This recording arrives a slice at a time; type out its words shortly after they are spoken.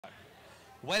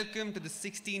Welcome to the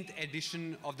 16th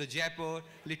edition of the Jaipur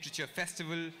Literature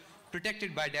Festival,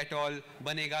 protected by Dettol,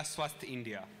 Banega Swasth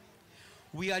India.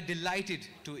 We are delighted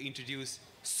to introduce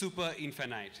Super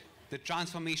Infinite, the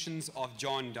transformations of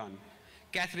John Donne,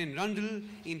 Katherine Rundell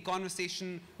in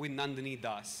conversation with Nandini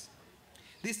Das.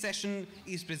 This session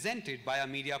is presented by our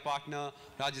media partner,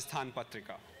 Rajasthan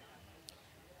Patrika.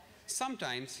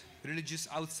 Sometimes religious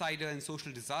outsider and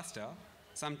social disaster,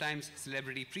 sometimes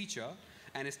celebrity preacher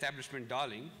and establishment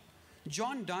darling,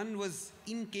 John Donne was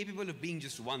incapable of being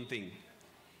just one thing.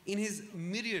 In his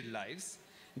myriad lives,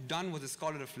 Donne was a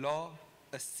scholar of law,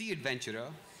 a sea adventurer,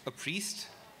 a priest,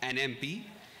 an MP,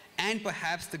 and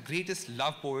perhaps the greatest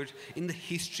love poet in the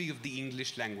history of the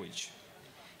English language.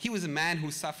 He was a man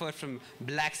who suffered from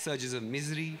black surges of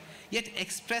misery, yet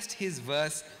expressed his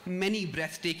verse many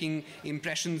breathtaking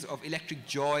impressions of electric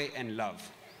joy and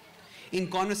love. In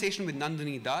conversation with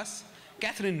Nandini Das,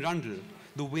 Katherine Rundell,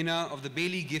 the winner of the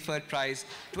Baillie Gifford Prize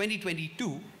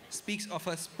 2022, speaks of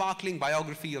her sparkling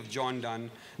biography of John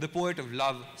Donne, the poet of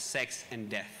love, sex, and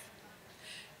death.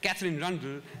 Katherine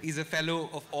Rundell is a fellow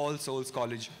of All Souls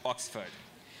College, Oxford.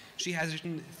 She has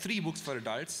written 3 books for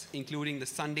adults, including the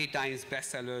Sunday Times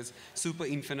bestsellers Super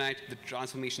Infinite, The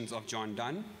Transformations of John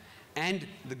Donne, and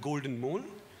The Golden Mole,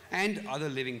 and Other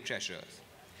Living Treasures.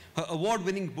 Her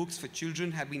award-winning books for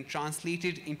children have been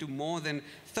translated into more than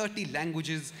 30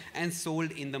 languages and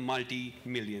sold in the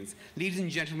multi-millions. Ladies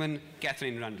and gentlemen,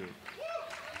 Katherine Rundell.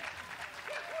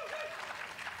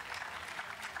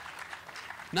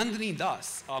 Nandini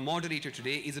Das, our moderator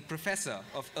today, is a professor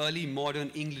of early modern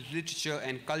English literature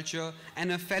and culture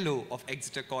and a fellow of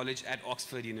Exeter College at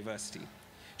Oxford University.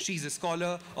 She is a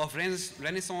scholar of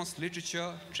Renaissance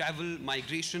literature, travel,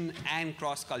 migration, and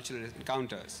cross-cultural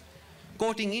encounters.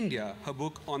 Quoting India, her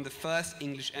book on the first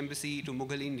English embassy to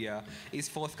Mughal India is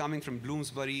forthcoming from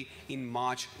Bloomsbury in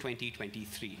March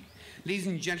 2023. Ladies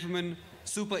and gentlemen,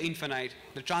 Super Infinite,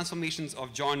 The Transformations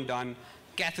of John Donne,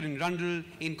 Katherine Rundell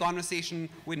in conversation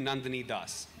with Nandini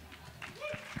Das.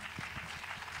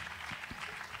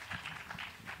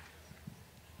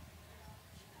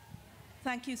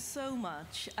 Thank you so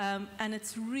much. And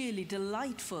it's really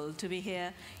delightful to be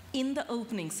here in the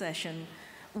opening session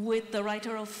with the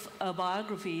writer of a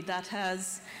biography that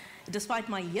has, despite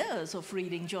my years of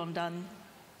reading John Donne,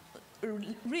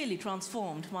 really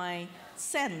transformed my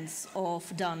sense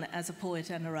of Donne as a poet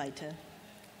and a writer.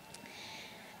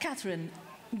 Katherine,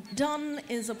 Donne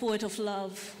is a poet of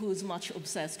love who's much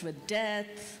obsessed with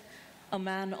death, a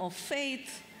man of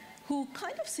faith who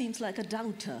kind of seems like a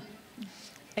doubter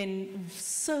in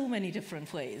so many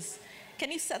different ways.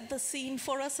 Can you set the scene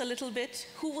for us a little bit?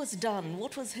 Who was Donne?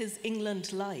 What was his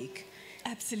England like?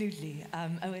 Absolutely.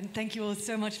 And thank you all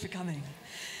so much for coming.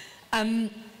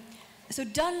 So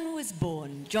Donne was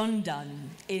born, John Donne,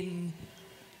 in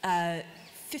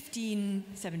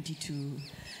 1572,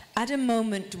 at a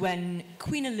moment when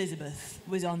Queen Elizabeth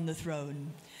was on the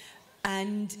throne.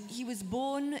 And he was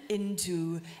born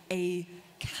into a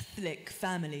Catholic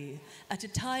family at a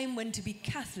time when to be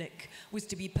Catholic was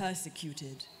to be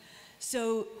persecuted.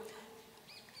 So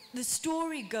the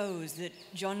story goes that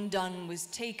John Donne was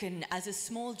taken as a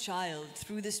small child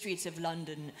through the streets of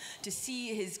London to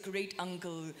see his great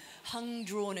uncle hung,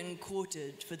 drawn, and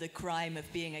quartered for the crime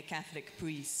of being a Catholic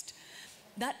priest.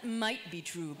 That might be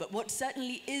true, but what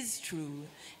certainly is true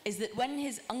is that when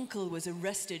his uncle was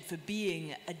arrested for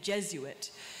being a Jesuit,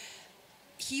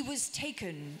 he was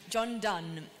taken, John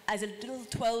Donne, as a little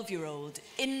 12-year-old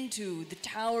into the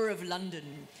Tower of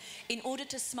London in order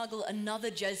to smuggle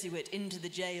another Jesuit into the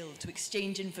jail to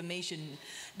exchange information.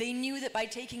 They knew that by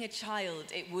taking a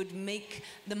child, it would make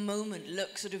the moment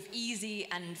look sort of easy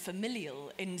and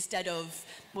familial instead of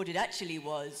what it actually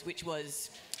was, which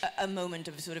was a moment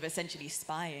of sort of essentially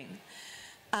spying.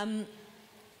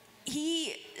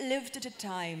 He lived at a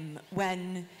time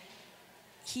when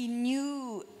he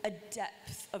knew a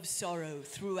depth of sorrow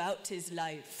throughout his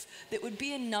life that would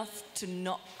be enough to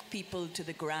knock people to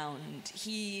the ground.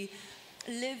 He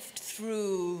lived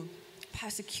through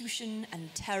persecution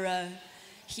and terror.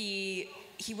 He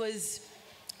was,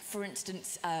 for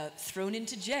instance, thrown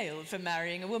into jail for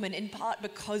marrying a woman, in part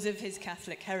because of his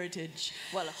Catholic heritage.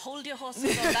 Well, hold your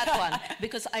horses on that one,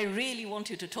 because I really want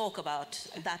you to talk about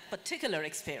that particular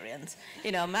experience.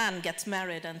 You know, a man gets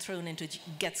married and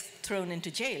gets thrown into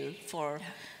jail for,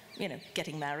 you know,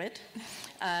 getting married.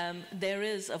 There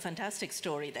is a fantastic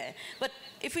story there. But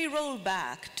if we roll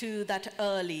back to that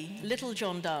early little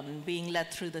John Donne being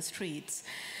led through the streets,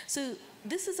 so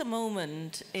this is a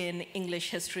moment in English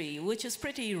history which is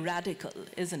pretty radical,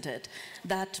 isn't it?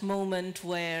 That moment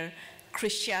where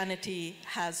Christianity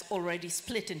has already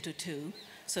split into two.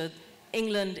 So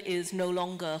England is no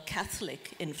longer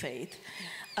Catholic in faith.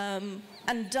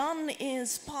 And Donne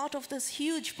is part of this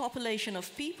huge population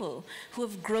of people who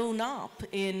have grown up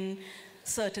in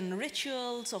certain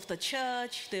rituals of the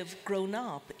church. They've grown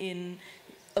up in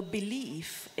a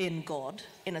belief in God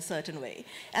in a certain way.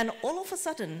 And all of a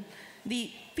sudden,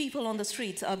 the people on the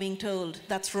streets are being told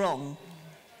that's wrong.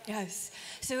 Yes.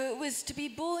 So it was to be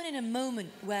born in a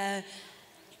moment where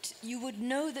you would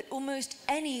know that almost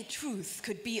any truth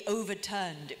could be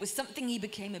overturned. It was something he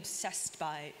became obsessed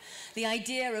by. The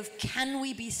idea of, can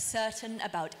we be certain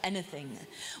about anything?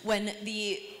 When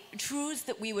the truths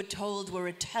that we were told were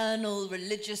eternal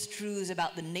religious truths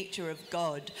about the nature of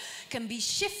God can be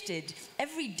shifted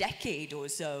every decade or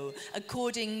so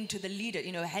according to the leader.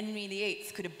 You know, Henry VIII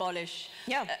could abolish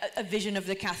a vision of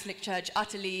the Catholic Church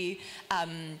utterly.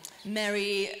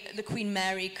 The Queen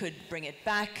Mary could bring it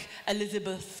back.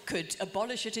 Elizabeth could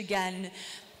abolish it again.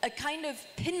 A kind of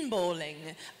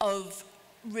pinballing of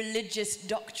religious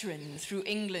doctrine through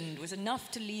England was enough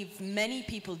to leave many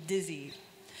people dizzy.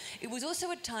 It was also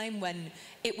a time when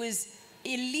it was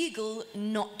illegal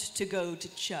not to go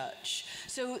to church.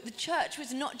 So the church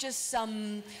was not just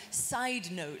some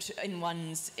side note in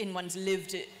one's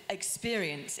lived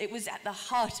experience. It was at the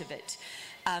heart of it.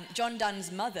 John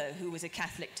Donne's mother, who was a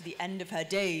Catholic to the end of her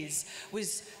days,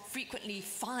 was frequently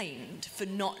fined for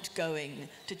not going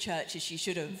to church as she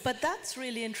should have. But that's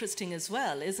really interesting as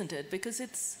well, isn't it? Because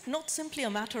it's not simply a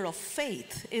matter of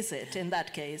faith, is it, in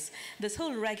that case? This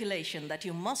whole regulation that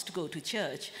you must go to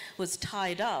church was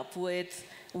tied up with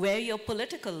where your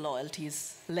political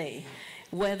loyalties lay.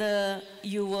 Whether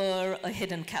you were a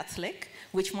hidden Catholic,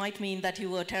 which might mean that you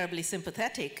were terribly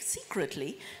sympathetic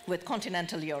secretly with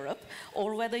continental Europe,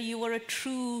 or whether you were a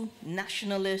true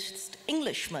nationalist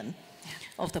Englishman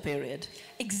of the period.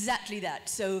 Exactly that.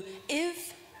 So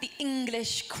if the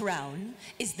English crown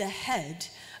is the head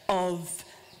of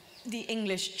the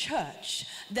English church,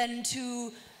 then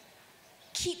to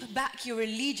keep back your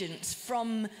allegiance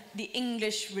from the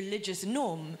English religious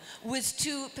norm was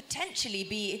to potentially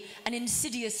be an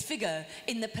insidious figure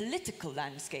in the political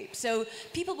landscape. So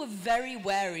people were very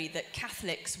wary that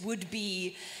Catholics would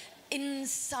be in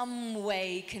some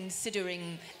way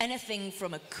considering anything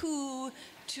from a coup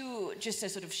to just a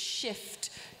sort of shift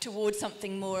towards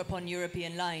something more upon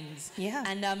European lines. Yeah.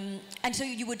 And so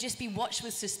you would just be watched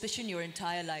with suspicion your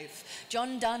entire life.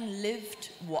 John Donne lived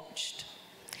watched.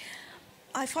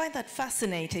 I find that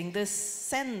fascinating, this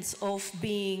sense of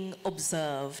being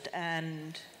observed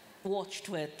and watched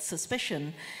with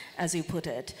suspicion, as you put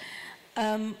it.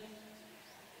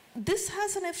 This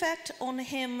has an effect on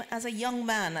him as a young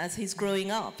man as he's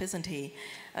growing up, isn't he?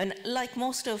 And like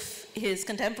most of his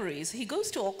contemporaries, he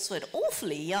goes to Oxford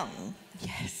awfully young.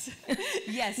 Yes.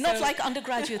 Yes. Not like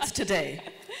undergraduates today.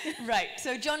 Right.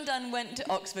 So John Donne went to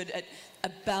Oxford at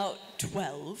about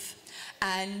 12.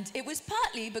 And it was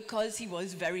partly because he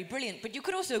was very brilliant, but you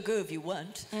could also go if you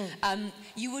weren't.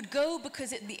 You would go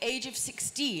because at the age of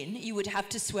 16, you would have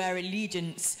to swear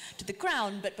allegiance to the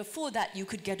crown, but before that, you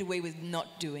could get away with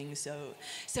not doing so.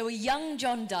 So a young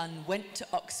John Donne went to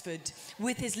Oxford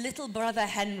with his little brother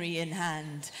Henry in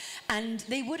hand, and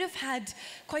they would have had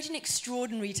quite an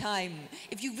extraordinary time.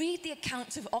 If you read the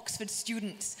accounts of Oxford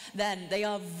students then, they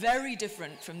are very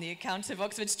different from the accounts of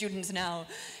Oxford students now.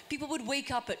 People would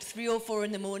wake up at 3 or 4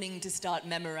 in the morning to start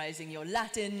memorizing your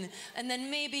Latin, and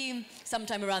then maybe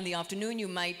sometime around the afternoon you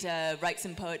might write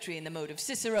some poetry in the mode of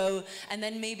Cicero, and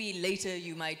then maybe later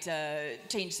you might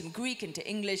change some Greek into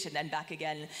English, and then back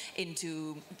again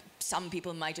into, some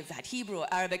people might have had Hebrew or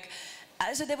Arabic.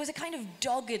 So there was a kind of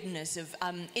doggedness of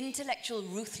intellectual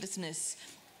ruthlessness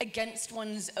against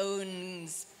one's own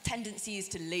tendencies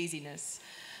to laziness.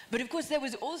 But of course there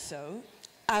was also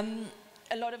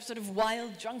a lot of sort of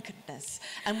wild drunkenness.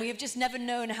 And we have just never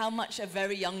known how much a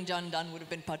very young John Donne would have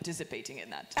been participating in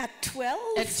that. At 12?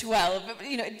 At 12.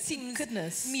 You know, it seems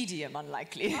Goodness. medium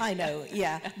unlikely. I know,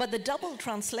 yeah. But the double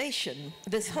translation,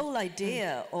 this whole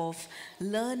idea of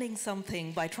learning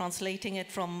something by translating it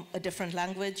from a different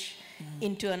language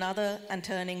into another and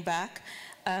turning back.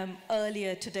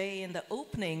 Earlier today in the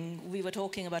opening, we were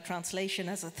talking about translation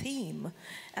as a theme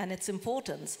and its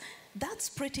importance. That's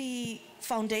pretty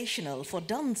foundational for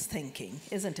Donne's thinking,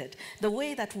 isn't it? The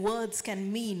way that words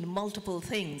can mean multiple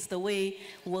things, the way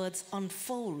words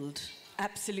unfold.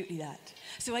 Absolutely that.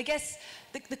 So I guess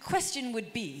the question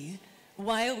would be,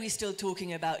 why are we still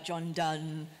talking about John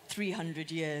Donne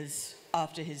 300 years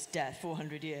after his death,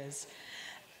 400 years?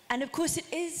 And of course it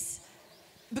is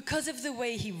because of the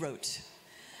way he wrote.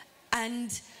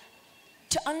 And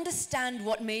to understand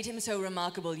what made him so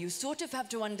remarkable, you sort of have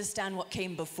to understand what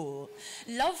came before.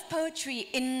 Love poetry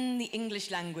in the English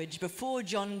language before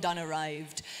John Donne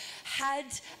arrived had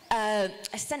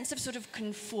a sense of sort of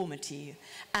conformity.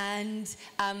 And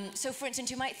so, for instance,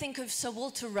 you might think of Sir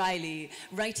Walter Raleigh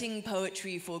writing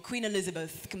poetry for Queen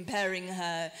Elizabeth, comparing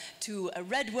her to a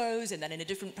red rose, and then in a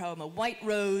different poem, a white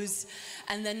rose.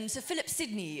 And then Sir Philip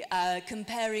Sidney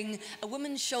comparing a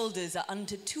woman's shoulders are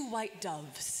unto two white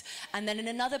doves. And then in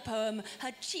another poem,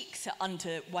 her cheeks are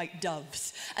unto white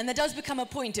doves. And there does become a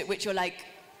point at which you're like,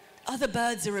 other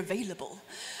birds are available.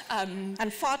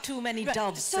 And far too many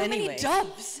doves so anyway. many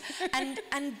doves.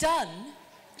 and Donne,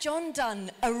 John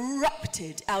Donne,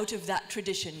 erupted out of that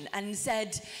tradition and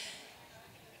said,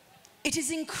 it is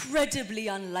incredibly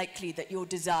unlikely that your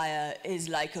desire is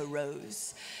like a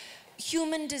rose.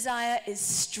 Human desire is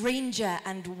stranger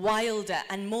and wilder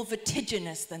and more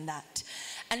vertiginous than that.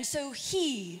 And so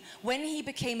he, when he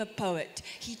became a poet,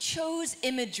 he chose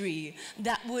imagery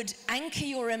that would anchor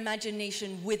your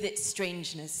imagination with its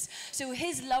strangeness. So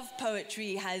his love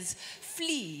poetry has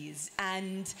fleas,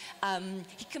 and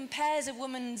he compares a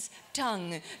woman's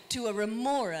tongue to a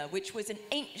remora, which was an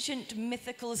ancient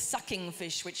mythical sucking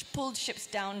fish which pulled ships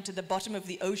down to the bottom of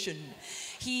the ocean.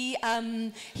 He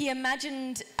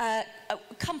imagined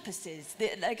compasses,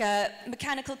 like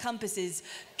mechanical compasses,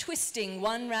 twisting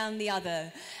one round the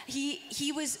other.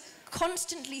 He was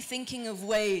constantly thinking of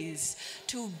ways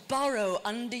to burrow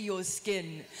under your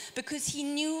skin, because he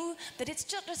knew that it's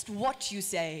just what you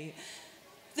say.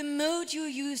 The mode you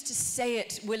use to say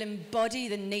it will embody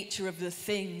the nature of the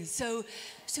thing. So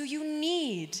you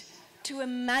need to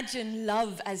imagine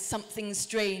love as something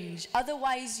strange.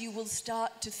 Otherwise, you will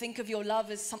start to think of your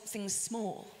love as something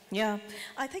small. Yeah,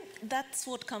 I think that's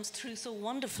what comes through so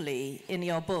wonderfully in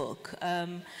your book.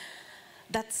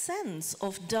 That sense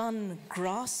of Donne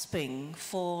grasping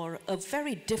for a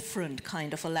very different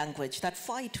kind of a language, that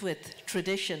fight with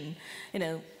tradition. You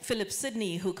know, Philip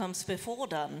Sidney, who comes before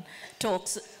Donne,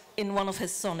 talks in one of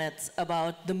his sonnets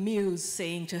about the muse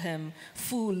saying to him,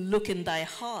 "Fool, look in thy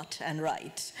heart and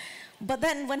write." But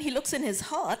then when he looks in his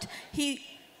heart, he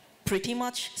pretty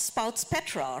much spouts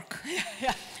Petrarch,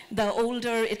 the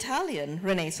older Italian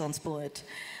Renaissance poet.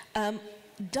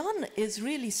 Donne is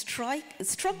really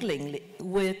struggling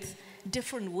with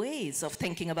different ways of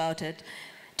thinking about it.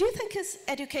 Do you think his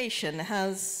education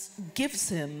gives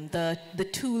him the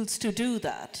tools to do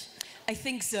that? I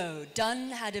think so. Donne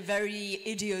had a very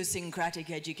idiosyncratic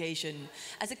education.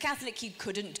 As a Catholic, he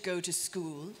couldn't go to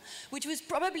school, which was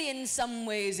probably in some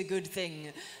ways a good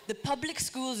thing. The public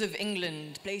schools of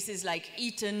England, places like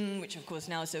Eton, which of course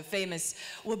now is so famous,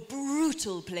 were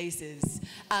brutal places.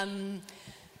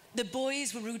 The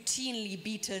boys were routinely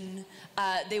beaten.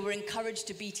 They were encouraged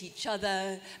to beat each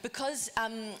other. Because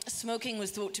smoking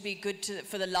was thought to be good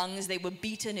for the lungs, they were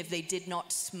beaten if they did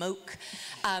not smoke.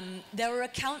 There were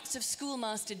accounts of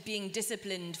schoolmasters being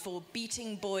disciplined for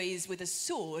beating boys with a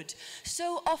sword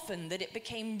so often that it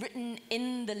became written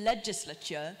in the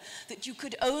legislature that you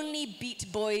could only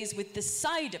beat boys with the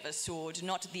side of a sword,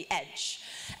 not the edge.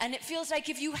 And it feels like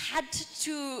if you had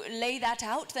to lay that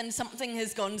out, then something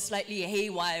has gone slightly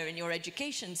haywire in your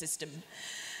education system.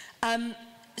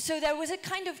 So there was a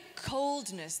kind of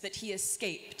coldness that he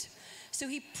escaped. So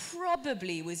he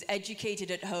probably was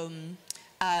educated at home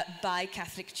by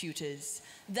Catholic tutors,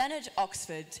 then at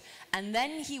Oxford, and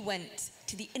then he went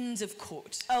to the Inns of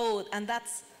Court. Oh, and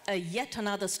that's yet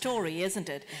another story, isn't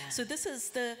it? Yeah. So this is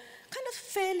the kind of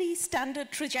fairly standard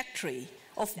trajectory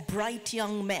of bright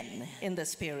young men in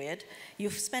this period.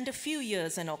 You've spent a few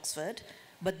years in Oxford,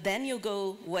 but then you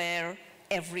go where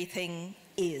everything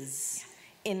is.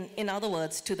 In other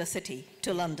words, to the city,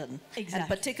 to London. Exactly. And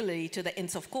particularly to the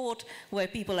Inns of Court, where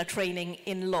people are training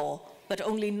in law, but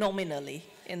only nominally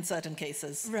in certain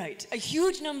cases. Right. A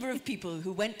huge number of people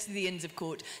who went to the Inns of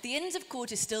Court. The Inns of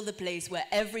Court is still the place where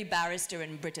every barrister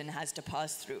in Britain has to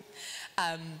pass through.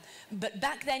 But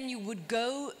back then you would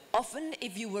go, often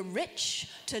if you were rich,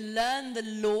 to learn the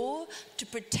law to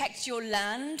protect your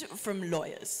land from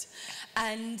lawyers.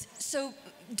 And so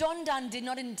Donne did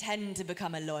not intend to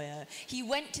become a lawyer. He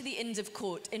went to the Inns of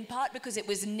Court, in part because it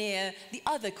was near the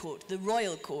other court, the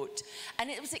royal court. And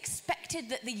it was expected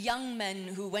that the young men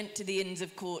who went to the Inns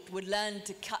of Court would learn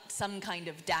to cut some kind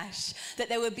of dash, that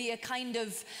there would be a kind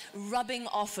of rubbing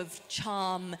off of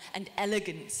charm and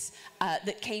elegance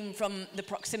that came from the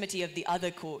proximity of the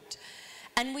other court.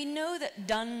 And we know that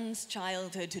Donne's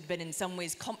childhood had been in some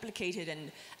ways complicated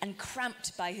and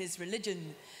cramped by his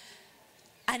religion.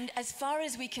 And as far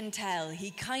as we can tell,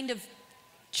 he kind of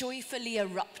joyfully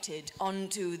erupted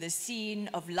onto the scene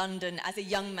of London as a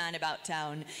young man about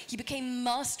town. He became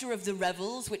master of the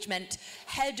revels, which meant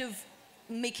head of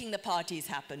making the parties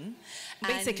happen.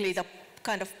 Basically, the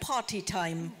kind of party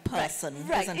time person,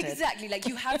 right, isn't it? Exactly. Like,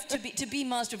 you have to be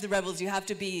master of the revels, you have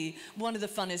to be one of the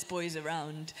funnest boys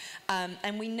around.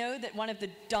 And we know that one of the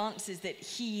dances that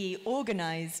he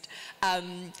organized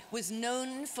was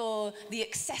known for the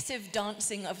excessive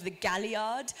dancing of the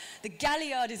galliard. The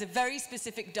galliard is a very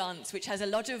specific dance which has a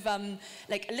lot of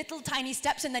like little tiny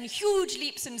steps and then huge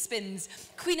leaps and spins.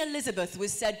 Queen Elizabeth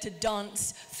was said to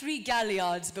dance 3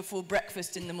 galliards before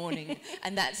breakfast in the morning,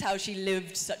 and that's how she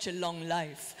lived such a long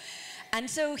life. And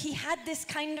so he had this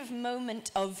kind of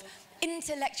moment of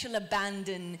intellectual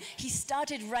abandon. He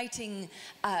started writing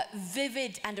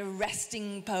vivid and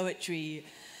arresting poetry.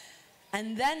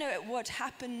 And then what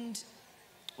happened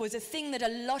was a thing that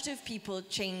a lot of people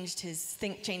changed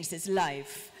his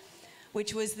life,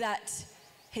 which was that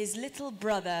his little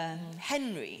brother,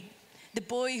 Henry, the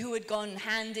boy who had gone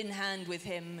hand in hand with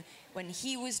him when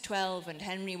he was 12 and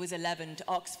Henry was 11 to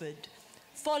Oxford,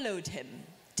 followed him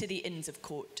to the Inns of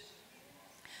Court.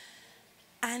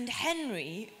 And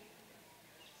Henry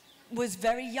was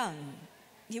very young.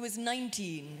 He was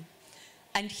 19.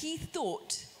 And he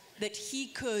thought that he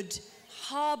could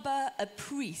harbor a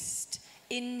priest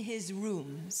in his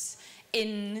rooms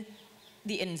in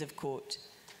the Inns of Court.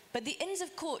 But the Inns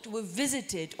of Court were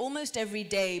visited almost every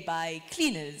day by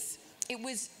cleaners. It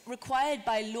was required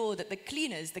by law that the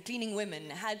cleaners, the cleaning women,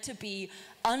 had to be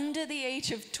under the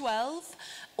age of 12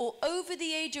 or over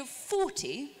the age of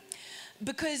 40,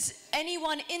 because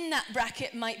anyone in that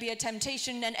bracket might be a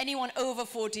temptation and anyone over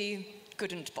 40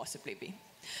 couldn't possibly be.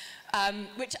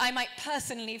 Which I might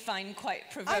personally find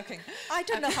quite provoking. I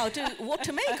don't know what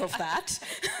to make of that.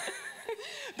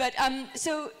 But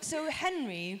so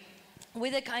Henry,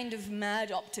 with a kind of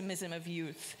mad optimism of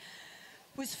youth,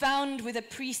 was found with a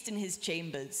priest in his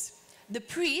chambers. The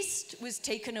priest was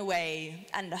taken away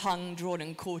and hung, drawn,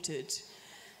 and quartered.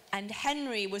 And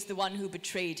Henry was the one who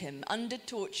betrayed him. Under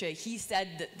torture, he said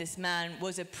that this man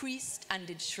was a priest and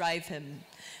did shrive him.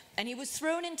 And he was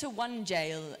thrown into one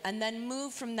jail and then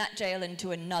moved from that jail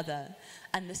into another.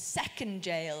 And the second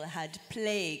jail had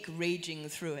plague raging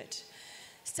through it.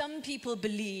 Some people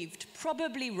believed,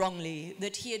 probably wrongly,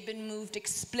 that he had been moved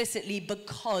explicitly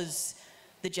because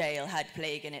the jail had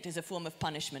plague in it as a form of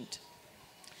punishment.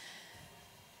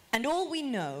 And all we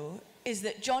know is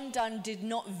that John Donne did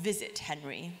not visit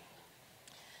Henry.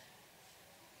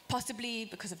 Possibly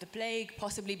because of the plague,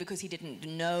 possibly because he didn't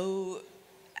know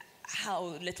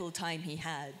how little time he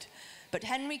had. But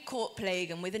Henry caught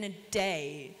plague, and within a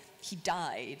day, he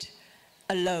died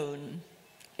alone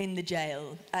in the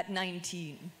jail at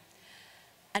 19.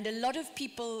 And a lot of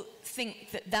people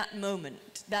think that that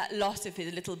moment, that loss of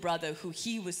his little brother who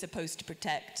he was supposed to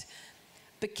protect,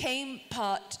 became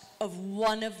part of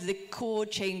one of the core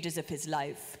changes of his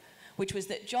life, which was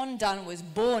that John Donne was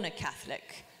born a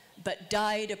Catholic, but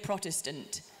died a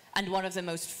Protestant, and one of the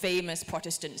most famous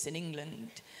Protestants in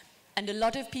England. And a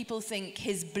lot of people think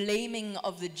his blaming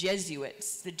of the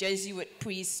Jesuits, the Jesuit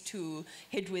priest who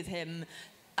hid with him,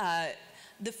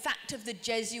 the fact of the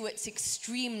Jesuits'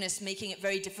 extremeness making it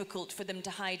very difficult for them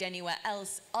to hide anywhere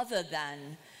else other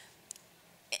than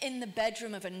in the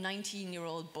bedroom of a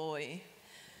 19-year-old boy.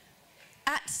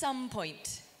 At some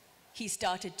point, he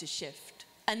started to shift.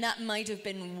 And that might have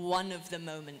been one of the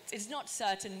moments. It's not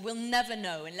certain. We'll never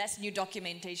know unless new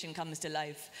documentation comes to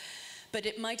life. But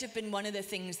it might have been one of the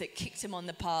things that kicked him on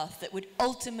the path that would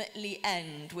ultimately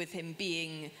end with him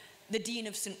being the Dean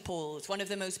of St. Paul's, one of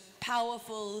the most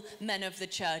powerful men of the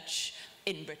church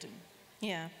in Britain.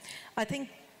 Yeah, I think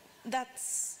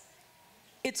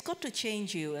it's got to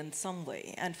change you in some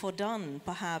way. And for Donne,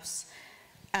 perhaps,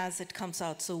 as it comes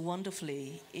out so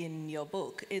wonderfully in your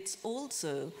book, it's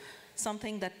also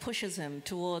something that pushes him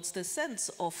towards the sense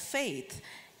of faith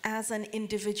as an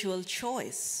individual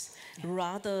choice,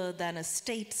 rather than a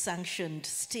state-sanctioned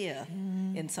steer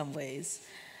in some ways.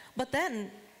 But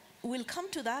then, we'll come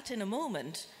to that in a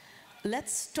moment.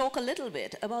 Let's talk a little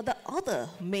bit about the other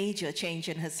major change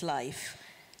in his life.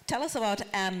 Tell us about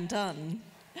Anne Donne.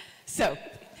 So,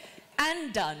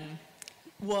 Anne Donne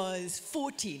was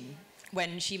 14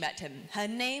 when she met him. Her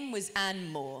name was Anne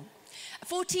Moore.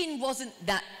 14 wasn't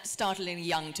that startlingly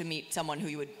young to meet someone who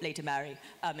you would later marry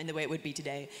in the way it would be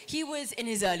today. He was in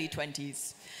his early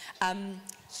 20s.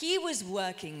 He was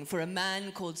working for a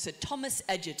man called Sir Thomas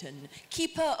Egerton,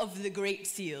 keeper of the Great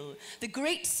Seal. The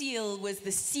Great Seal was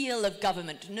the seal of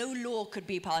government. No law could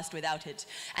be passed without it.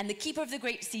 And the keeper of the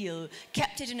Great Seal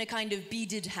kept it in a kind of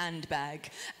beaded handbag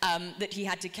that he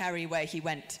had to carry where he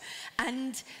went.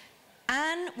 And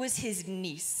Anne was his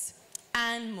niece,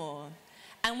 Anne More.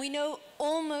 And we know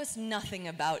almost nothing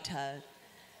about her.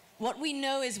 What we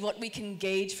know is what we can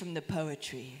gauge from the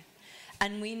poetry.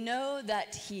 And we know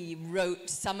that he wrote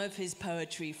some of his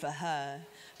poetry for her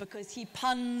because he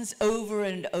puns over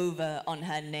and over on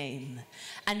her name.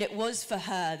 And it was for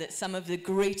her that some of the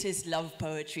greatest love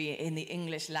poetry in the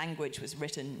English language was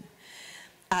written.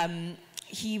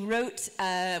 He wrote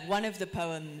one of the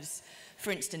poems, for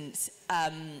instance,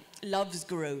 Love's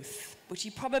Growth, which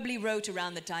he probably wrote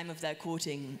around the time of their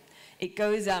courting. It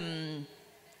goes,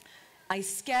 I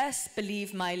scarce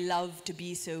believe my love to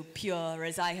be so pure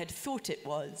as I had thought it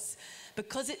was,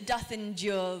 because it doth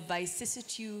endure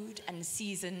vicissitude and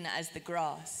season as the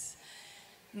grass.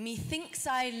 Methinks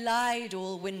I lied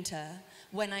all winter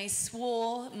when I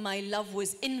swore my love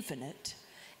was infinite,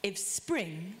 if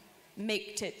spring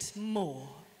maked it more.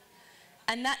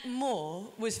 And that more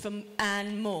was from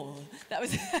Anne More. That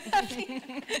was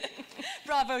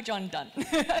bravo, John Donne.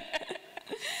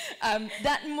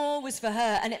 That more was for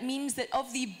her, and it means that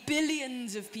of the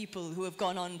billions of people who have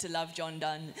gone on to love John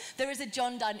Donne, there is a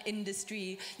John Donne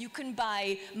industry. You can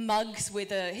buy mugs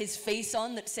with his face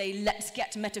on that say, "Let's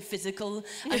get metaphysical,"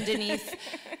 underneath.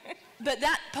 But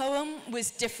that poem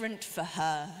was different for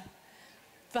her.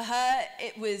 For her,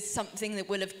 it was something that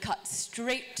will have cut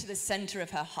straight to the center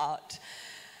of her heart.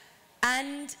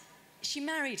 And she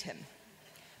married him.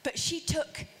 But she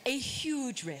took a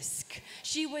huge risk.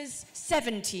 She was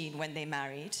 17 when they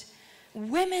married.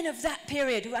 Women of that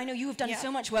period, who I know you have done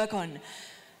so much work on,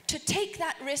 to take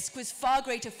that risk was far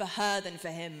greater for her than for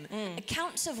him.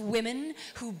 Accounts of women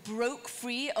who broke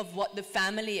free of what the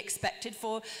family expected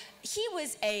for. He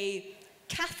was a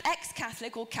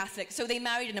ex-Catholic or Catholic, so they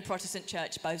married in a Protestant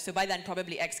church, so by then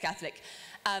probably ex-Catholic.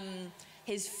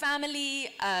 His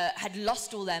family had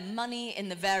lost all their money in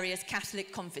the various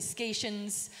Catholic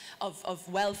confiscations of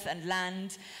wealth and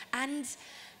land. And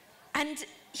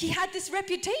he had this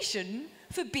reputation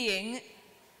for being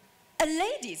a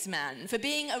ladies' man, for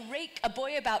being a rake, a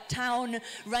boy about town,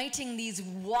 writing these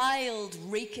wild,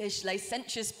 rakish,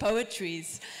 licentious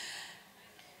poetries.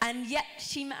 And yet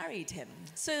she married him.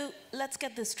 So let's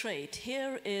get this straight.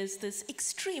 Here is this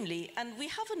extremely, and we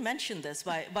haven't mentioned this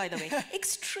by the way,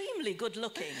 extremely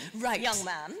good-looking young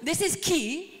man. This is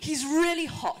key. He's really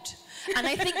hot. And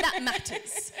I think that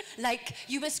matters. Like,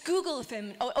 you must Google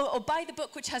him or buy the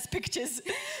book which has pictures.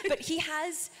 But he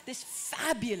has this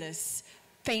fabulous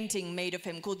painting made of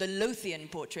him called the Lothian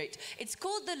Portrait. It's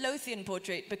called the Lothian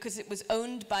Portrait because it was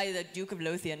owned by the Duke of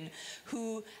Lothian,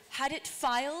 who had it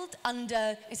filed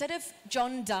under, instead of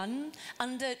John Donne,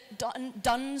 under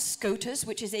Duns Scotus,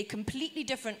 which is a completely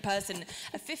different person,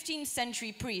 a 15th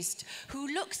century priest who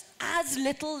looks as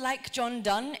little like John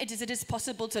Donne as it is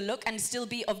possible to look and still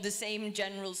be of the same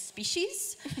general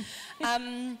species.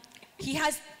 He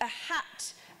has a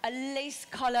hat, a lace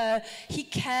collar, he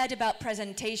cared about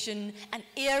presentation, an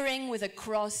earring with a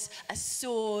cross, a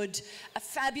sword, a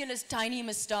fabulous tiny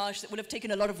moustache that would have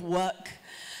taken a lot of work.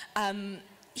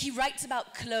 He writes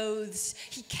about clothes,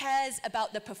 he cares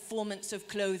about the performance of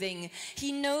clothing.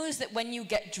 He knows that when you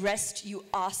get dressed, you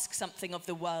ask something of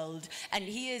the world, and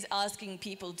he is asking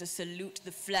people to salute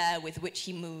the flair with which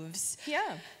he moves.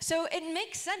 Yeah. So it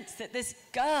makes sense that this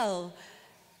girl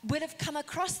would have come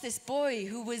across this boy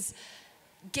who was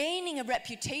gaining a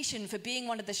reputation for being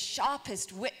one of the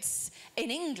sharpest wits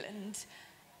in England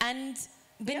and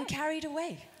been carried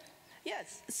away.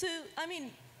 Yes, so, I mean,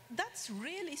 that's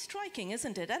really striking,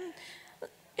 isn't it? And,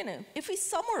 you know, if we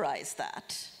summarize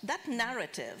that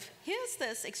narrative, here's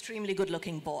this extremely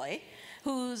good-looking boy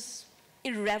whose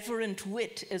irreverent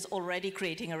wit is already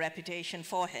creating a reputation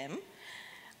for him,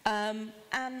 and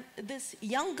this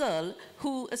young girl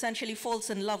who essentially falls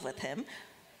in love with him,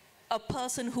 a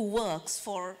person who works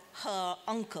for her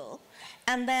uncle,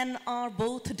 and then are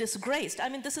both disgraced. I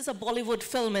mean, this is a Bollywood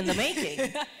film in the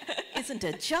making, isn't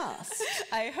it just?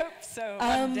 I hope so,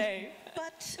 one day.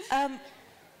 But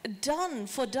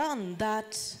for Donne,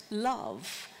 that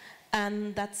love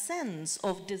and that sense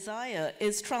of desire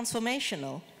is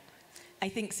transformational. I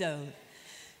think so.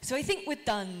 So I think with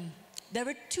Donne, there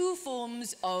are two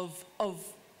forms of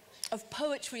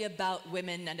poetry about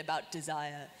women and about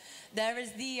desire. There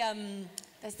is the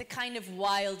There's the kind of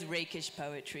wild, rakish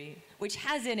poetry, which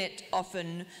has in it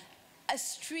often a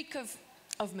streak of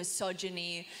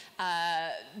misogyny,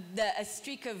 a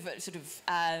streak of sort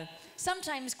of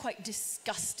sometimes quite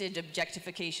disgusted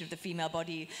objectification of the female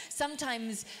body,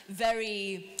 sometimes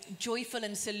very joyful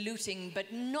and saluting,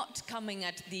 but not coming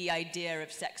at the idea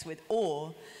of sex with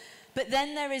awe. But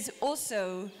then there is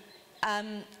also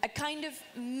a kind of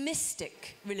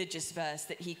mystic religious verse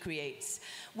that he creates,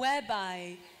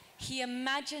 whereby he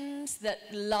imagines that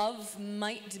love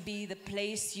might be the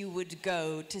place you would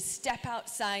go to step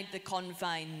outside the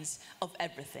confines of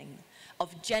everything.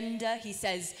 Of gender, he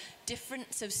says,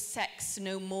 difference of sex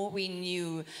no more we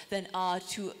knew than our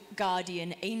two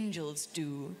guardian angels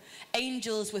do.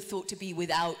 Angels were thought to be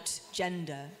without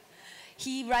gender.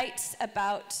 He writes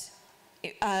about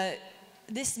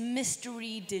this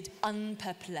mystery did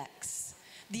unperplex.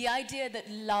 The idea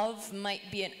that love might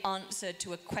be an answer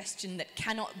to a question that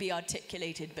cannot be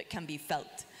articulated but can be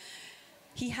felt.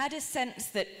 He had a sense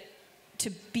that to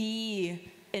be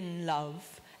in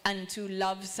love and to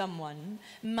love someone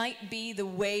might be the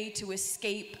way to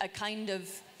escape a kind of...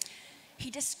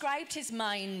 He described his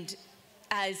mind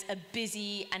as a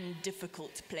busy and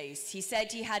difficult place. He said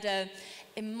he had a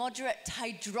immoderate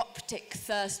hydroptic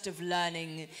thirst of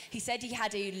learning. He said he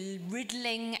had a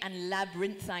riddling and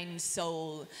labyrinthine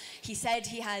soul. He said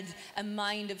he had a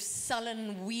mind of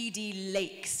sullen, weedy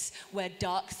lakes where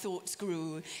dark thoughts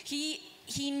grew. He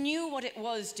knew what it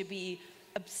was to be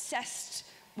obsessed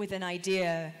with an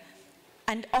idea.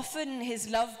 And often his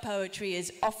love poetry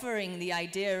is offering the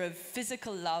idea of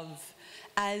physical love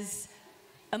as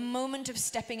a moment of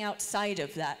stepping outside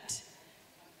of that,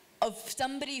 of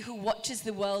somebody who watches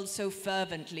the world so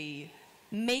fervently,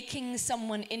 making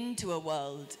someone into a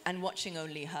world and watching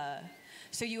only her.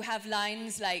 So you have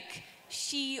lines like,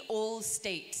 she all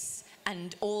states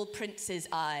and all princes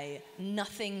I,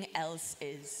 nothing else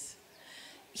is.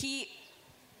 He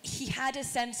had a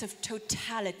sense of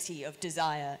totality of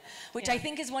desire, which I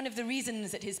think is one of the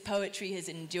reasons that his poetry has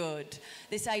endured,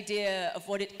 this idea of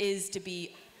what it is to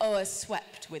be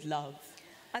o'erswept with love.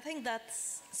 I think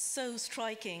that's so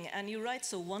striking, and you write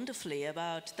so wonderfully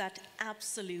about that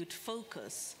absolute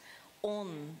focus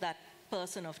on that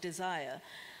person of desire.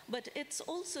 But it's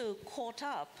also caught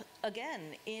up,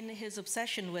 again, in his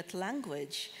obsession with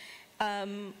language.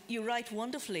 You write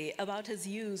wonderfully about his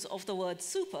use of the word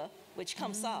super, which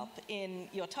comes up in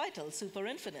your title, Super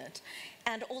Infinite,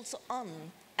 and also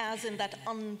as in that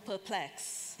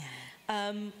unperplex.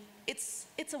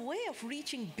 It's a way of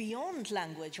reaching beyond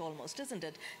language almost, isn't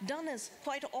it? Donne is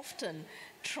quite often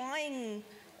trying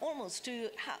almost to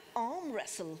arm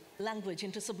wrestle language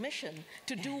into submission,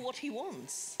 to do what he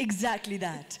wants. Exactly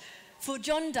that. For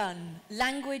John Donne,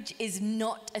 language is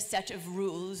not a set of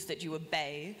rules that you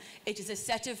obey, it is a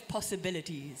set of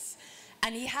possibilities.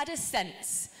 And he had a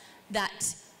sense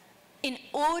that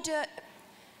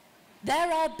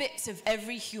there are bits of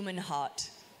every human heart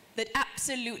that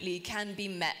absolutely can be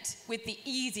met with the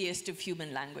easiest of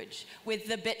human language, with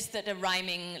the bits that are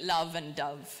rhyming love and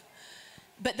dove.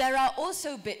 But there are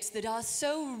also bits that are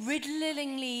so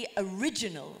riddlingly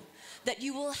original that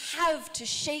you will have to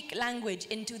shake language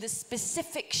into the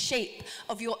specific shape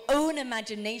of your own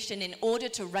imagination in order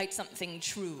to write something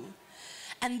true.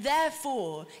 And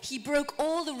therefore, he broke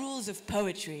all the rules of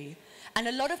poetry. And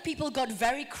a lot of people got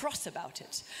very cross about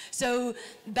it. So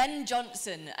Ben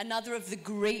Jonson, another of the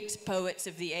great poets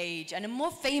of the age, and a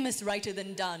more famous writer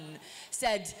than Donne,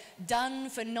 said, Donne,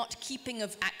 for not keeping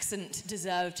of accent,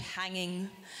 deserved hanging.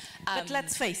 But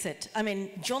let's face it, I mean,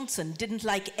 Jonson didn't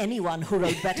like anyone who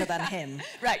wrote better than him.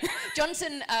 Right.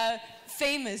 Jonson,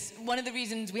 famous, one of the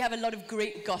reasons we have a lot of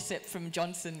great gossip from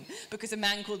Jonson, because a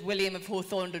man called William of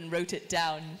Hawthornden wrote it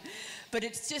down. But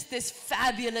it's just this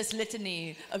fabulous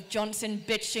litany of Jonson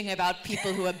bitching about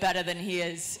people who are better than he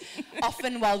is,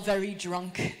 often while very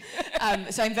drunk.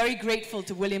 So I'm very grateful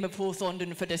to William of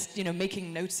Hawthornden for just,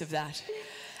 making notes of that.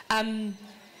 Donne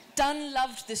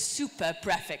loved the super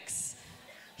prefix.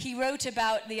 He wrote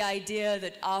about the idea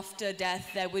that after death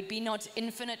there would be not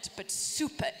infinite but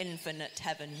super infinite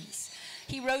heavens.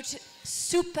 He wrote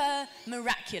super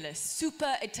miraculous,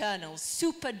 super eternal,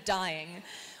 super dying.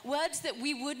 Words that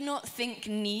we would not think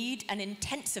need an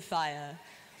intensifier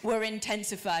were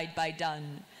intensified by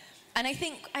Donne. And I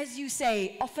think, as you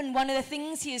say, often one of the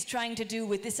things he is trying to do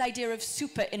with this idea of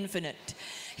super infinite,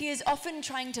 he is often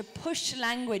trying to push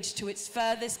language to its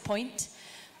furthest point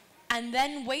and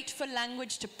then wait for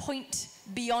language to point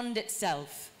beyond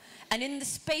itself. And in the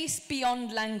space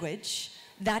beyond language,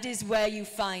 that is where you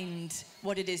find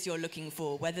what it is you're looking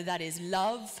for, whether that is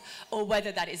love or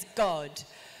whether that is God.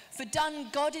 For Donne,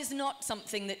 God is not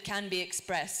something that can be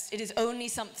expressed. It is only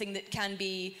something that can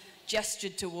be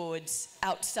gestured towards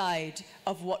outside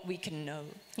of what we can know.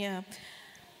 Yeah.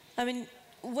 I mean,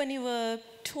 when you were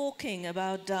talking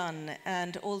about Donne,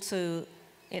 and also,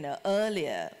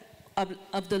 earlier,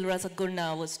 Abdul Razak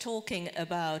Gurnah was talking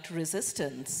about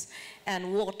resistance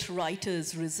and what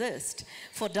writers resist.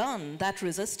 For Donne, that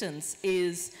resistance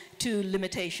is to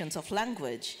limitations of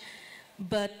language.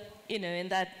 But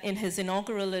in his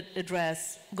inaugural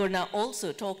address, Gurnah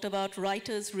also talked about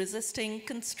writers resisting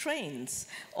constraints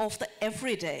of the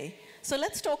everyday. So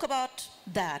let's talk about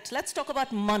that. Let's talk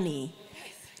about money.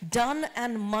 Donne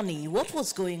and money. What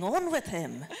was going on with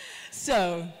him?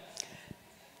 So,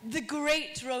 the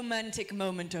great romantic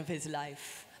moment of his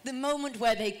life, the moment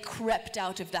where they crept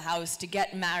out of the house to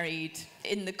get married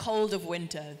in the cold of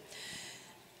winter.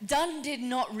 Donne did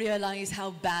not realize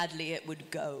how badly it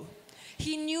would go.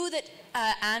 He knew that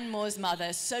Anne More's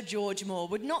mother, Sir George More,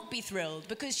 would not be thrilled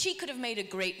because she could have made a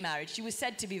great marriage. She was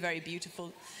said to be very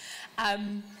beautiful.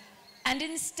 And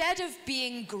instead of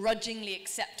being grudgingly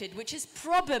accepted, which is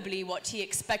probably what he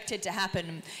expected to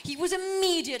happen, he was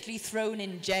immediately thrown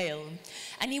in jail.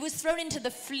 And he was thrown into the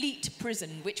Fleet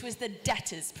prison, which was the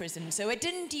debtor's prison. So it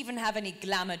didn't even have any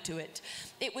glamour to it.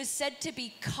 It was said to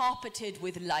be carpeted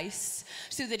with lice,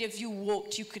 so that if you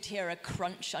walked, you could hear a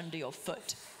crunch under your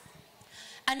foot.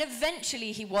 And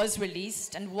eventually he was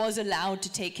released and was allowed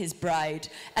to take his bride,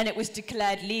 and it was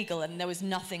declared legal, and there was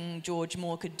nothing George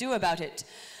Moore could do about it.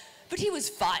 But he was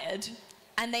fired,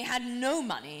 and they had no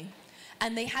money,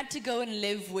 and they had to go and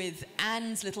live with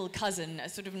Anne's little cousin, a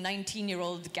sort of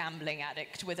 19-year-old gambling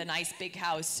addict with a nice big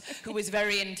house who was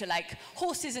very into, like,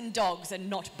 horses and dogs and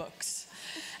not books.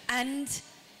 And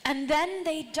then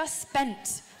they just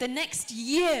spent the next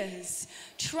years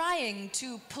trying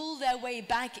to pull their way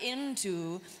back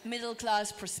into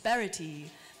middle-class prosperity,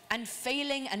 and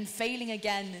failing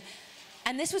again.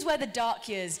 And this was where the dark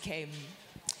years came.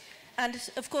 And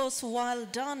of course, while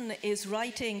Donne is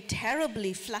writing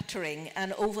terribly flattering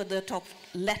and over-the-top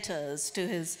letters to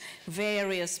his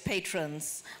various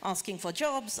patrons, asking for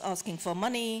jobs, asking for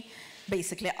money,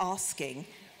 basically asking,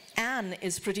 Anne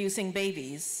is producing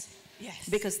babies. Yes.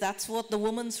 Because that's what the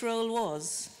woman's role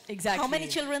was. Exactly. How many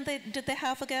children did they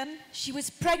have again? She was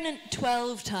pregnant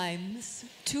 12 times.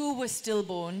 2 were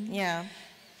stillborn. Yeah.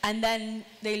 And then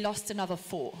they lost another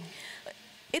 4.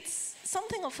 It's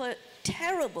something of a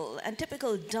terrible and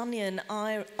typical Donnean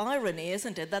irony,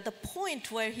 isn't it? That the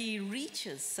point where he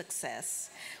reaches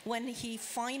success, when he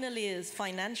finally is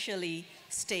financially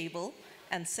stable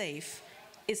and safe,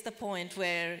 is the point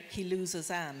where he loses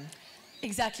Anne.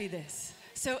 Exactly this.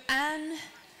 So Anne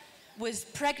was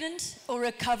pregnant or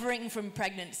recovering from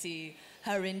pregnancy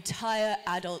her entire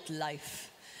adult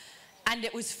life. And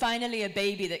it was finally a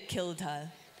baby that killed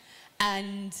her.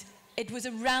 And it was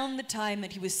around the time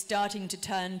that he was starting to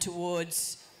turn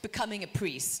towards becoming a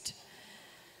priest.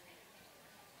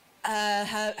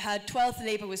 Her 12th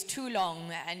labor was too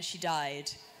long and she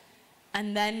died.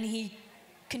 And then he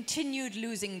continued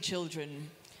losing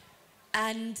children.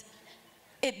 And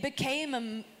it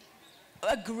became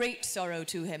a great sorrow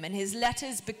to him, and his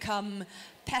letters become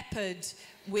peppered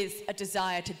with a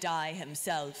desire to die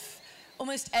himself.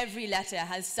 Almost every letter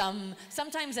has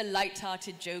sometimes a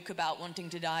light-hearted joke about wanting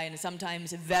to die, and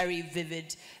sometimes a very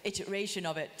vivid iteration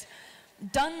of it.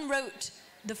 Donne wrote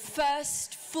the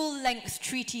first full-length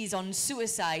treatise on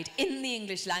suicide in the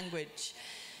English language.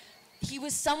 He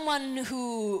was someone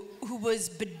who was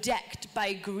bedecked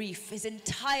by grief his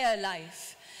entire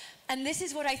life. And this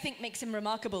is what I think makes him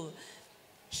remarkable.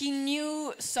 He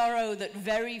knew sorrow that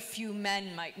very few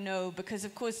men might know, because,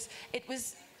 of course, it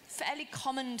was fairly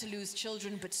common to lose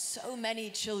children, but so many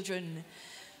children.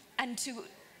 And to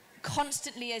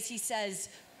constantly, as he says,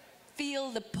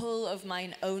 feel the pull of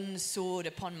mine own sword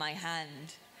upon my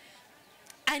hand.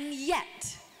 And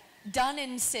yet, Donne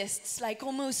insists, like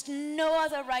almost no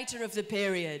other writer of the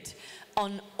period,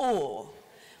 on awe,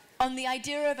 on the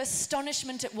idea of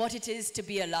astonishment at what it is to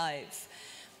be alive.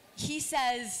 He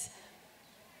says,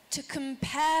 to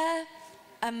compare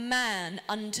a man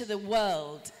unto the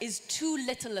world is too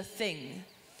little a thing.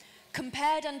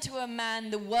 Compared unto a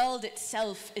man, the world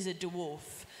itself is a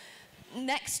dwarf.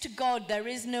 Next to God, there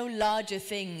is no larger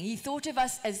thing. He thought of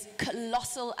us as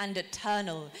colossal and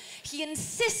eternal. He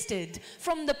insisted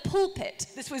from the pulpit,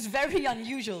 this was very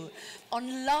unusual,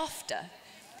 on laughter.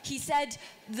 He said,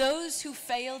 those who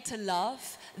fail to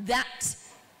laugh, that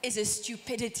is a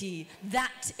stupidity,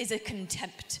 that is a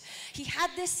contempt. He had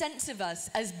this sense of us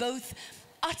as both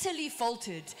utterly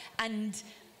faulted and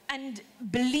and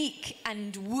bleak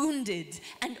and wounded,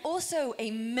 and also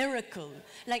a miracle,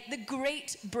 like the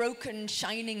great broken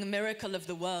shining miracle of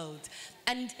the world.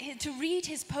 And to read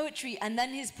his poetry and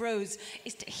then his prose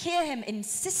is to hear him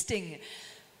insisting,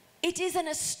 it is an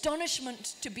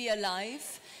astonishment to be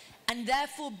alive, and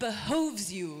therefore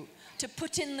behoves you to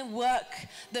put in the work,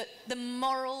 the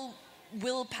moral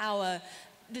willpower,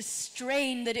 the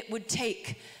strain that it would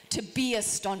take to be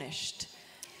astonished.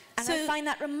 And I find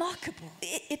that remarkable.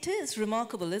 It is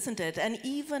remarkable, isn't it? And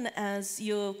even as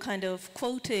you're kind of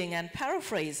quoting and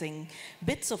paraphrasing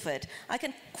bits of it, I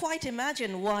can quite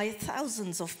imagine why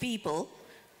thousands of people,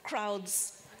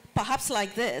 crowds perhaps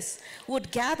like this, would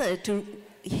gather to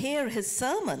hear his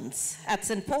sermons at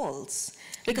St. Paul's.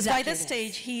 Because by this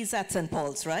stage, he's at St.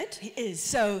 Paul's, right? He is.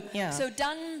 So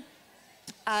Donne,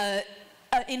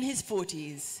 in his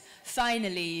 40s,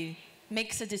 finally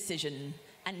makes a decision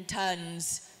and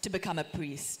turns to become a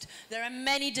priest. There are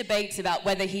many debates about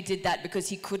whether he did that because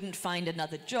he couldn't find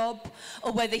another job,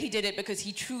 or whether he did it because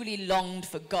he truly longed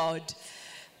for God.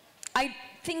 I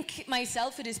think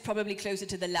myself it is probably closer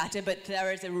to the latter, but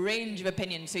there is a range of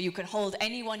opinions, so you can hold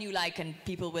anyone you like and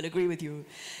people will agree with you.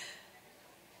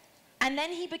 And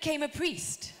then he became a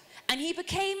priest, and he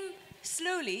became,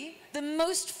 slowly, the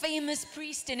most famous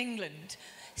priest in England.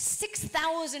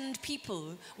 6,000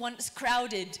 people once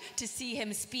crowded to see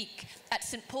him speak at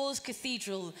St. Paul's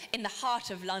Cathedral in the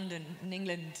heart of London, in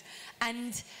England.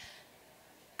 And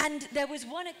there was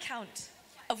one account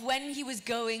of when he was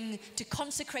going to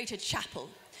consecrate a chapel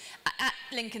at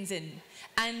Lincoln's Inn.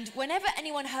 And whenever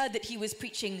anyone heard that he was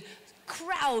preaching,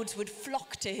 crowds would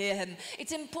flock to hear him.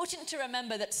 It's important to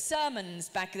remember that sermons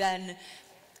back then,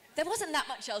 there wasn't that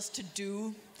much else to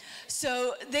do.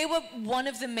 So they were one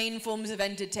of the main forms of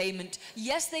entertainment.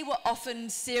 Yes, they were often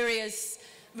serious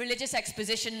religious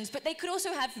expositions, but they could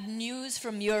also have news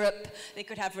from Europe. They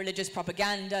could have religious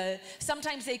propaganda.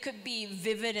 Sometimes they could be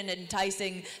vivid and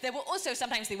enticing. There were also,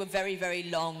 sometimes they were very, very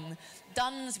long.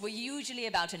 Donne's were usually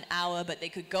about an hour, but they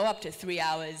could go up to 3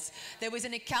 hours. There was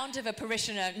an account of a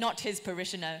parishioner, not his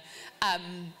parishioner,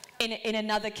 in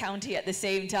another county at the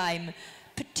same time,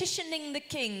 petitioning the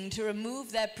king to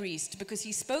remove their priest because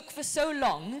he spoke for so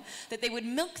long that they would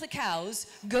milk the cows,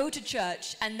 go to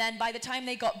church, and then by the time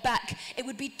they got back, it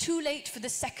would be too late for the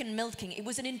second milking. It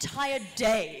was an entire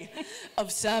day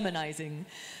of sermonizing.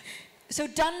 So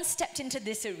Donne stepped into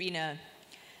this arena,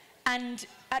 and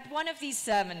at one of these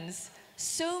sermons,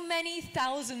 so many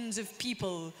thousands of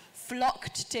people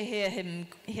flocked to hear him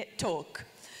talk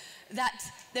that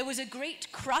there was a great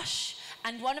crush.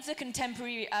 And one of the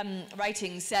contemporary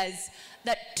writings says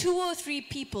that 2 or 3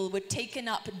 people were taken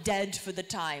up dead for the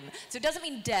time. So it doesn't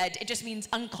mean dead, it just means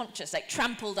unconscious, like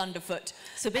trampled underfoot.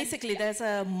 So basically there's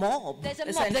a mob, there's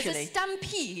a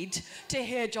stampede to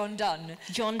hear John Donne.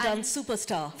 John Donne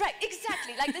superstar. Right,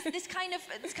 exactly, like this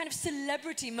kind of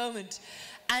celebrity moment.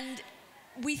 And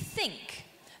we think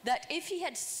that if he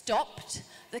had stopped,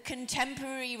 the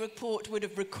contemporary report would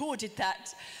have recorded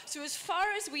that. So as far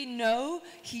as we know,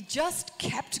 he just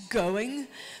kept going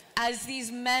as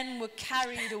these men were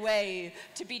carried away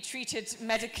to be treated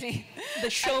medically. The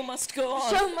show must go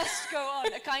on. The show must go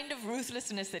on, a kind of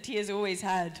ruthlessness that he has always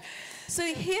had. So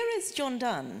here is John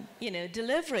Donne,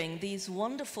 delivering these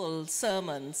wonderful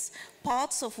sermons,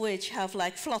 parts of which have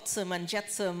like flotsam and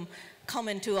jetsam come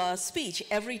into our speech.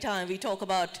 Every time we talk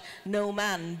about no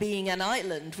man being an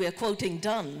island, we are quoting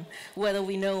Donne, whether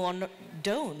we know or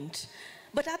don't.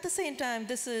 But at the same time,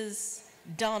 this is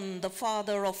Donne, the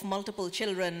father of multiple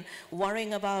children,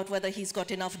 worrying about whether he's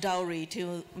got enough dowry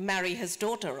to marry his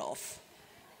daughter off.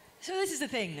 So this is the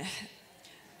thing.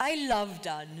 I love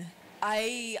Donne.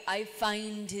 I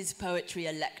find his poetry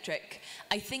electric.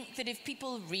 I think that if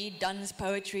people read Donne's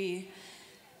poetry,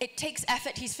 it takes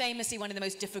effort. He's famously one of the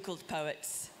most difficult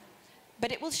poets.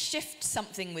 But it will shift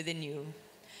something within you.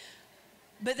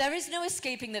 But there is no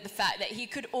escaping the fact that he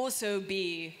could also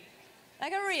be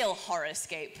like a real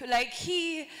horoscope. Like,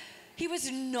 he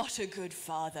was not a good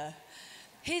father.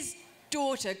 His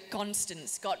daughter,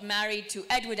 Constance, got married to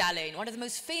Edward Alleyn, one of the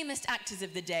most famous actors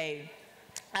of the day,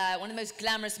 one of the most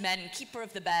glamorous men, keeper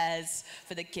of the bears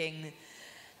for the king.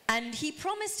 And he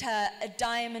promised her a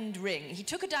diamond ring. He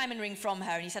took a diamond ring from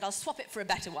her and he said, I'll swap it for a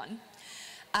better one.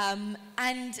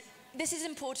 And this is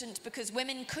important because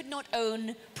women could not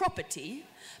own property,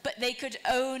 but they could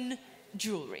own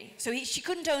jewelry. So she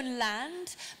couldn't own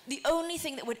land. The only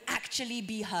thing that would actually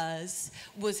be hers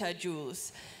was her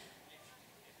jewels.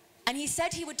 And he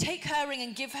said he would take her ring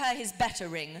and give her his better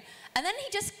ring. And then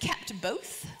he just kept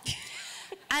both.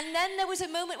 And then there was a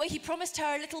moment where he promised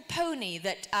her a little pony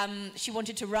that she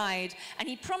wanted to ride, and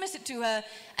he promised it to her,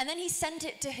 and then he sent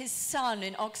it to his son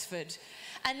in Oxford.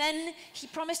 And then he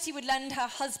promised he would lend her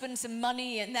husband some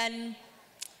money, and then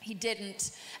he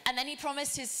didn't. And then he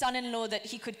promised his son-in-law that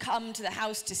he could come to the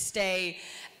house to stay.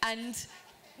 And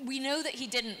we know that he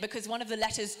didn't, because one of the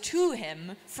letters to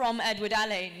him from Edward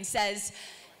Alleyn says,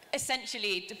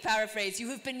 essentially, to paraphrase, you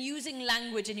have been using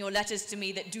language in your letters to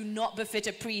me that do not befit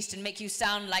a priest and make you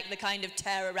sound like the kind of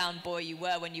tear-around boy you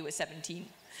were when you were 17.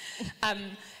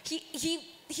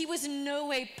 He was in no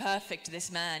way perfect,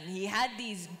 this man. He had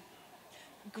these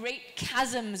great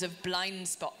chasms of blind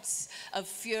spots, of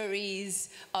furies,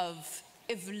 of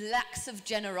lacks of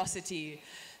generosity.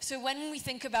 So when we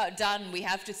think about Donne, we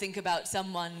have to think about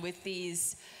someone with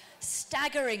these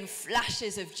staggering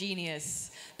flashes of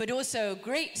genius, but also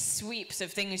great sweeps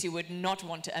of things you would not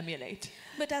want to emulate.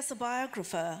 But as a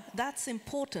biographer, that's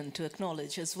important to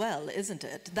acknowledge as well, isn't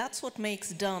it? That's what makes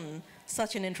Donne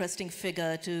such an interesting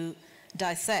figure to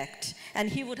dissect. And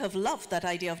he would have loved that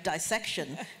idea of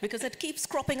dissection because it keeps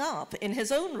cropping up in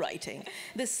his own writing.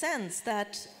 This sense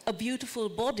that a beautiful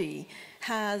body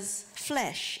has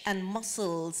flesh and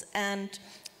muscles and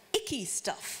icky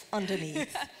stuff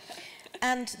underneath.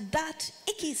 And that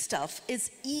icky stuff is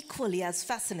equally as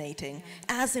fascinating,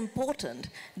 as important.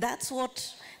 That's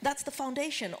the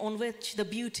foundation on which the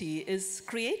beauty is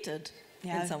created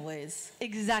in some ways.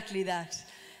 Exactly that.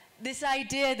 This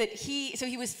idea that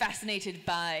he was fascinated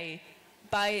by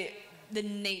the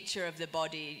nature of the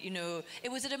body. You know, it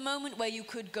was at a moment where you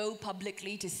could go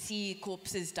publicly to see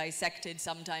corpses dissected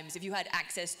sometimes if you had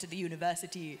access to the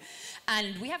university.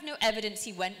 And we have no evidence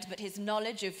he went, but his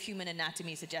knowledge of human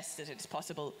anatomy suggests that it's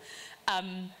possible.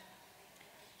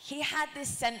 He had this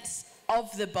sense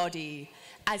of the body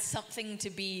as something to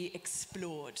be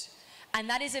explored. And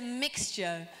that is a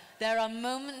mixture. There are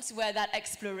moments where that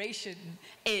exploration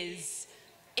is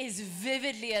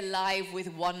vividly alive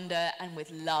with wonder and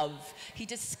with love. He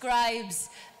describes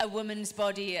a woman's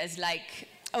body as like,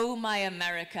 oh, my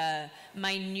America,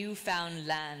 my newfound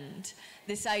land.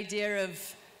 This idea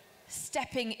of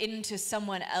stepping into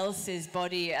someone else's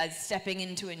body as stepping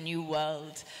into a new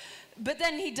world. But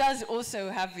then he does also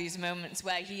have these moments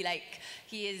where he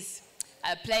is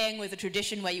playing with a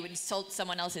tradition where you insult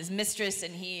someone else's mistress,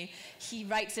 and he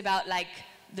writes about like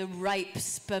the ripe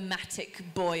spermatic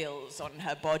boils on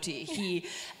her body.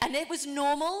 And it was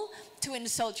normal to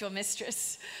insult your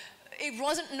mistress. It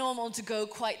wasn't normal to go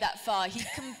quite that far. He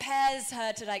compares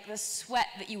her to like the sweat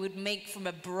that you would make from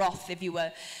a broth if you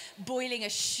were boiling a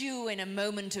shoe in a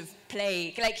moment of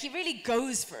plague. Like, he really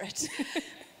goes for it.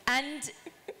 And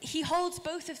he holds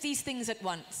both of these things at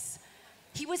once.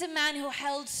 He was a man who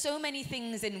held so many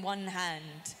things in one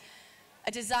hand: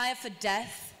 a desire for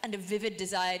death and a vivid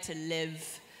desire to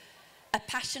live, a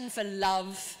passion for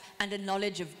love and a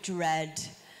knowledge of dread,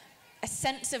 a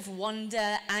sense of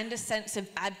wonder and a sense of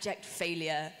abject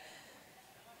failure.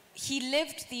 He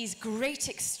lived these great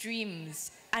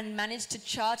extremes and managed to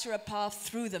charter a path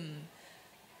through them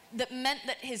that meant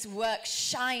that his work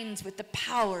shines with the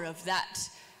power of that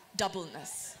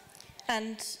doubleness.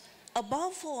 And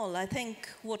above all, I think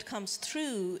what comes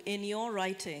through in your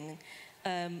writing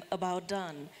about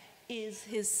Donne is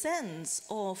his sense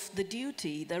of the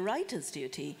duty, the writer's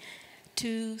duty,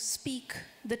 to speak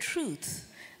the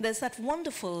truth. There's that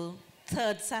wonderful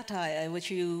third satire, which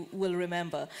you will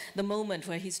remember, the moment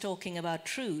where he's talking about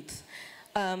truth.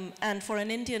 And for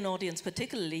an Indian audience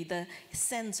particularly, the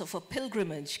sense of a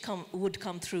pilgrimage would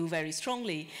come through very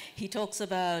strongly. He talks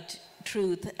about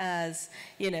truth as,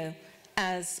 you know,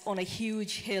 as on a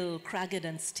huge hill, cragged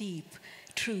and steep,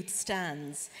 truth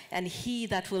stands, and he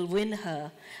that will win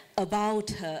her,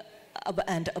 about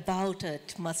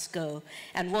it must go,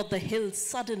 and what the hill's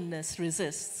suddenness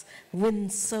resists,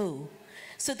 wins so.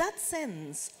 So that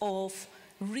sense of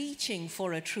reaching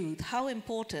for a truth, how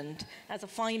important, as a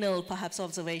final perhaps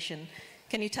observation,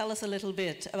 can you tell us a little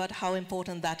bit about how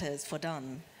important that is for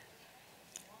Donne?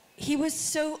 He was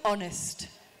so honest.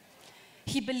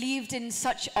 He believed in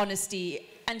such honesty,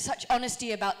 and such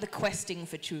honesty about the questing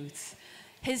for truth.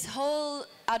 His whole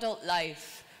adult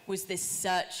life was this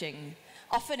searching,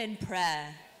 often in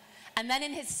prayer. And then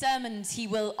in his sermons, he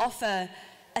will offer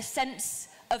a sense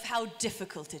of how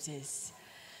difficult it is.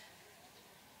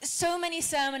 So many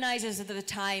sermonizers of the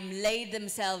time laid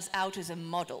themselves out as a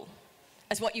model,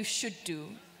 as what you should do.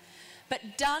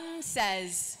 But Donne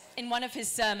says in one of his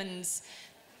sermons,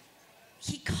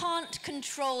 he can't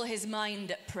control his mind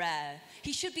at prayer.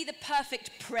 He should be the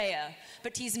perfect prayer,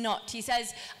 but he's not. He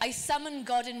says, I summon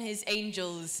God and his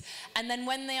angels, and then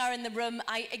when they are in the room,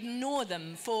 I ignore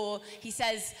them, for, he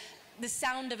says, the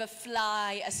sound of a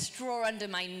fly, a straw under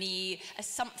my knee, a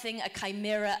something, a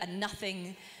chimera, a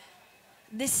nothing.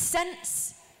 This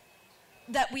sense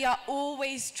that we are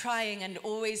always trying and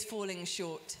always falling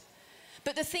short.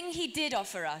 But the thing he did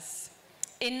offer us,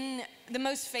 in the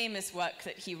most famous work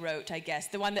that he wrote, I guess,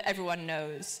 the one that everyone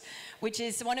knows, which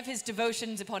is one of his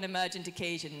devotions upon emergent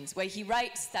occasions, where he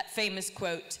writes that famous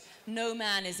quote, "No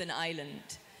man is an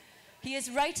island." He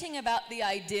is writing about the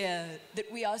idea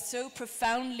that we are so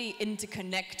profoundly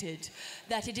interconnected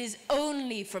that it is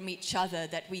only from each other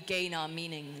that we gain our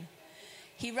meaning.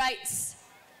 He writes,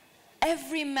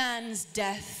 "Every man's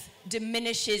death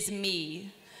diminishes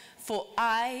me, for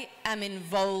I am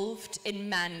involved in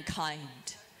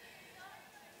mankind."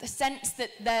 The sense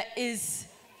that there is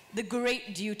the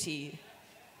great duty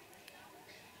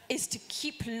is to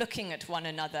keep looking at one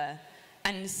another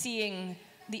and seeing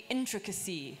the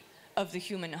intricacy of the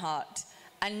human heart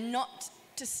and not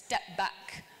to step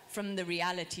back from the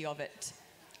reality of it.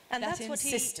 And that that's what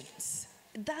insistence.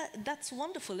 That's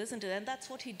wonderful, isn't it? And that's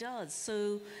what he does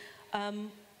so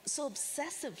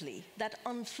obsessively, that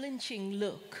unflinching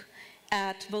look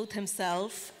at both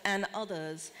himself and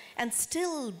others, and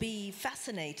still be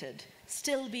fascinated,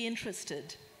 still be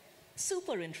interested,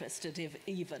 super interested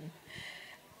even.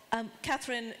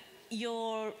 Katherine,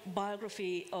 your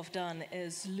biography of Donne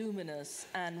is luminous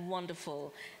and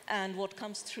wonderful, and what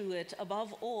comes through it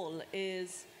above all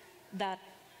is that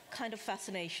kind of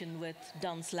fascination with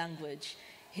Donne's language,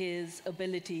 his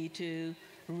ability to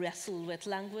wrestle with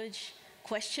language,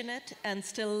 question it, and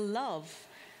still love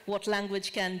what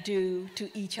language can do to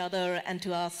each other and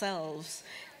to ourselves,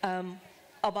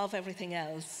 above everything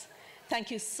else.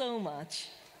 Thank you so much.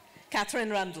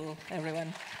 Katherine Rundell,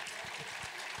 everyone.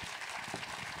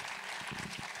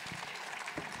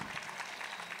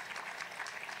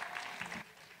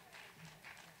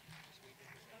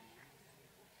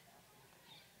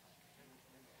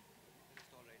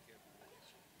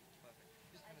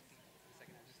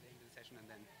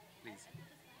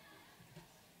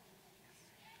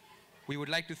 We would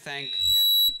like to thank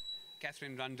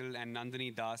Katherine Rundell and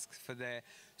Nandini Das for their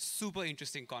super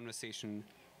interesting conversation.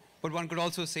 But one could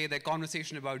also say that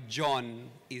conversation about John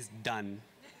is done.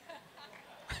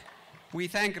 We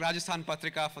thank Rajasthan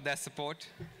Patrika for their support.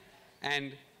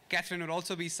 And Katherine will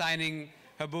also be signing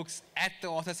her books at the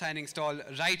author signing stall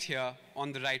right here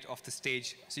on the right of the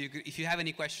stage. So if you have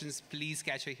any questions, please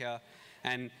catch her here.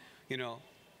 And,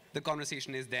 the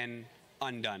conversation is then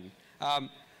undone.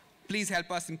 Please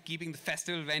help us in keeping the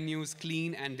festival venues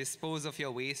clean and dispose of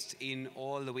your waste in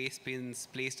all the waste bins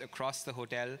placed across the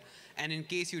hotel. And in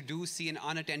case you do see an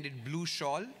unattended blue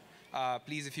shawl,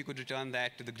 please, if you could return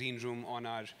that to the green room on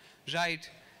our right,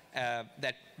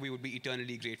 that we would be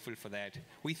eternally grateful for that.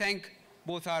 We thank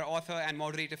both our author and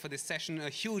moderator for this session. A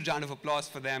huge round of applause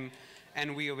for them.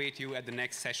 And we await you at the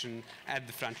next session at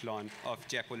the front lawn of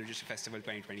Jaipur Literature Festival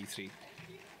 2023.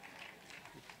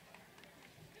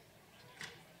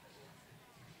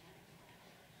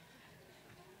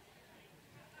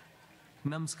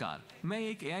 नमस्कार, मैं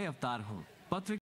एक AI अवतार हूँ।